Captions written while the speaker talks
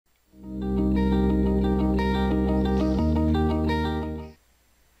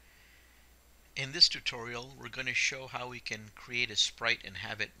this tutorial, we're going to show how we can create a sprite and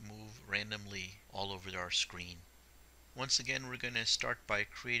have it move randomly all over our screen. Once again, we're going to start by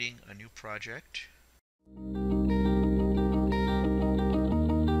creating a new project.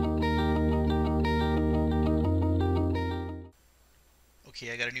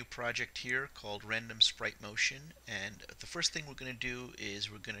 Okay, I got a new project here called Random Sprite Motion, and the first thing we're going to do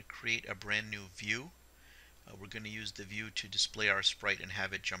is we're going to create a brand new view. We're going to use the view to display our sprite and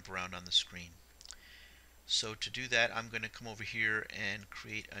have it jump around on the screen. So to do that, I'm going to come over here and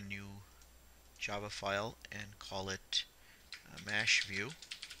create a new Java file and call it mash view.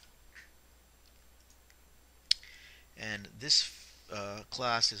 And this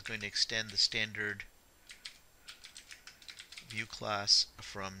class is going to extend the standard view class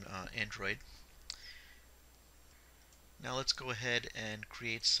from Android. Now let's go ahead and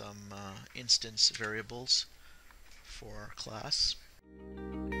create some instance variables for our class.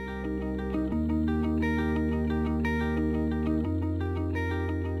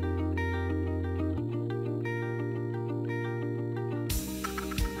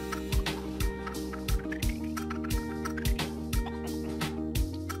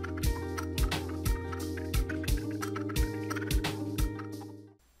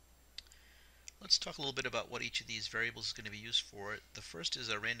 Let's talk a little bit about what each of these variables is going to be used for. The first is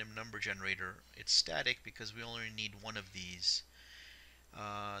a random number generator. It's static because we only need one of these.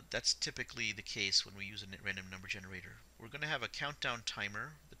 That's typically the case when we use a random number generator. We're going to have a countdown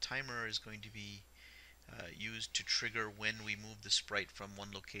timer. The timer is going to be used to trigger when we move the sprite from one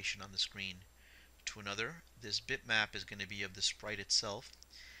location on the screen to another. This bitmap is going to be of the sprite itself.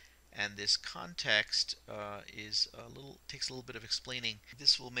 And this context takes a little bit of explaining.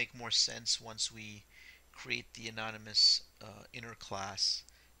 This will make more sense once we create the anonymous inner class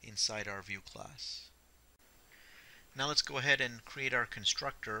inside our view class. Now let's go ahead and create our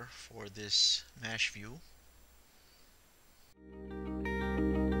constructor for this mash view.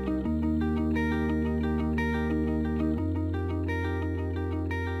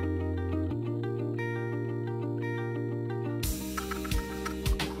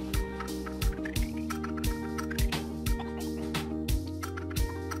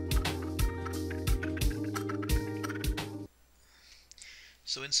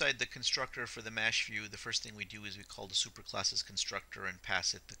 So inside the constructor for the mash view, the first thing we do is we call the superclasses constructor and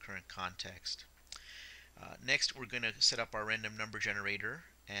pass it the current context. Next, we're going to set up our random number generator,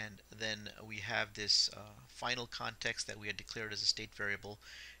 and then we have this final context that we had declared as a state variable,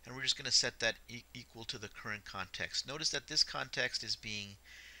 and we're just going to set that equal to the current context. Notice that this context is being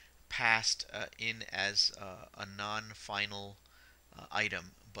passed in as a non-final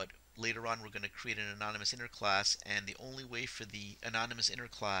item, but later on we're going to create an anonymous inner class, and the only way for the anonymous inner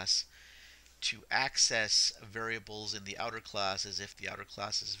class to access variables in the outer class is if the outer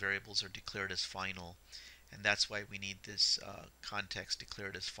class's variables are declared as final, and that's why we need this context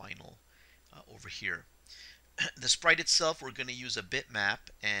declared as final over here. The sprite itself, we're going to use a bitmap,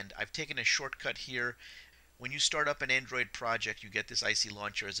 and I've taken a shortcut here. When you start up an Android project, you get this IC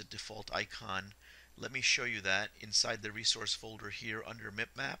launcher as a default icon. Let me show you that. Inside the resource folder here under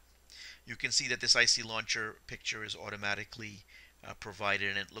bitmap, you can see that this IC launcher picture is automatically provided,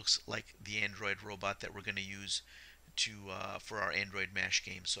 and it looks like the Android robot that we're going to use for our Android mash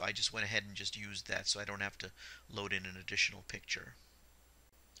game. So I just went ahead and just used that so I don't have to load in an additional picture.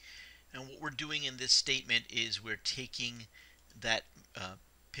 And what we're doing in this statement is we're taking that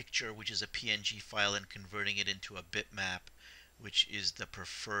picture, which is a PNG file, and converting it into a bitmap, which is the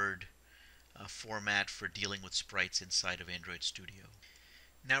preferred format for dealing with sprites inside of Android Studio.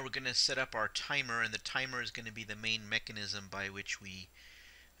 Now we're going to set up our timer, and the timer is going to be the main mechanism by which we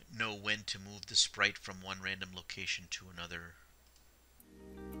know when to move the sprite from one random location to another.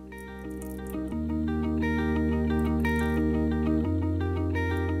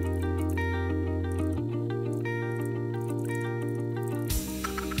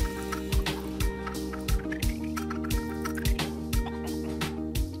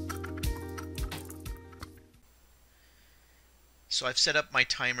 So I've set up my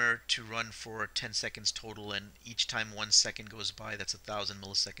timer to run for 10 seconds total, and each time 1 second goes by, that's 1,000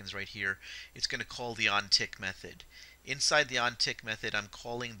 milliseconds right here, it's going to call the onTick method. Inside the onTick method, I'm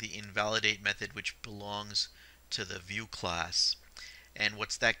calling the invalidate method, which belongs to the view class. And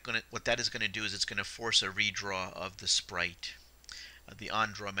what that is going to do is it's going to force a redraw of the sprite. The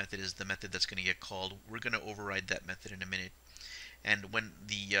onDraw method is the method that's going to get called. We're going to override that method in a minute. And when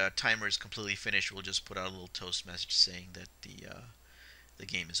the timer is completely finished, we'll just put out a little toast message saying that the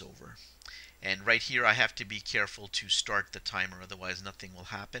game is over. And right here, I have to be careful to start the timer, otherwise nothing will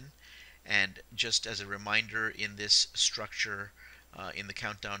happen. And just as a reminder, in this structure, in the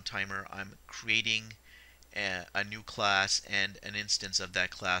countdown timer, I'm creating a new class and an instance of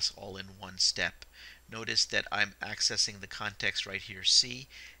that class all in one step. Notice that I'm accessing the context right here, C,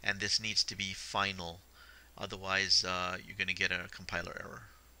 and this needs to be final. Otherwise, you're going to get a compiler error.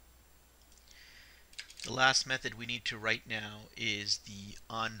 The last method we need to write now is the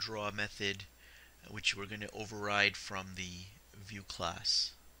onDraw method, which we're going to override from the view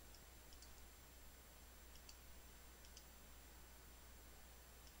class.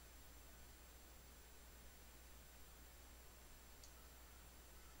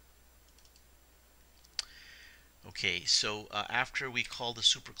 Okay, so after we call the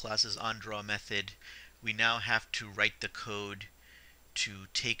superclasses onDraw method, we now have to write the code to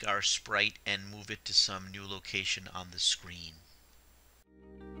take our sprite and move it to some new location on the screen.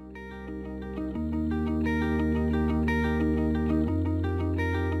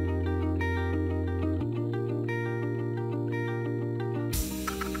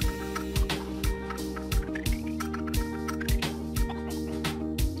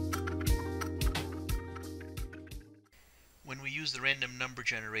 When we use the random number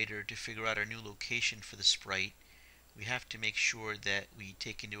generator to figure out our new location for the sprite, we have to make sure that we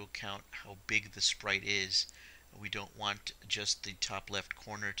take into account how big the sprite is. We don't want just the top left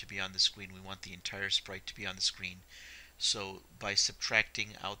corner to be on the screen. We want the entire sprite to be on the screen. So by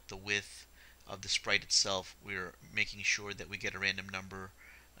subtracting out the width of the sprite itself, we're making sure that we get a random number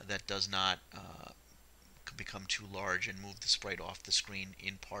that does not become too large and move the sprite off the screen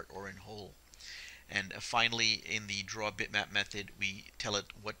in part or in whole. And finally, in the draw bitmap method, we tell it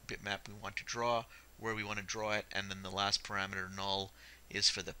what bitmap we want to draw, where we want to draw it, and then the last parameter, null, is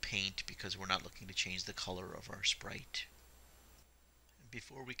for the paint because we're not looking to change the color of our sprite.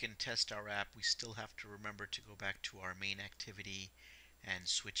 Before we can test our app, we still have to remember to go back to our main activity and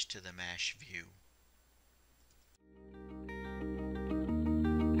switch to the MASH view.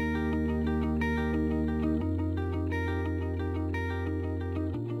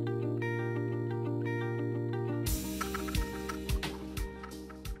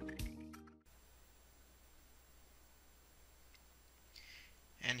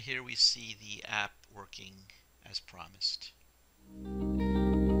 And here we see the app working as promised.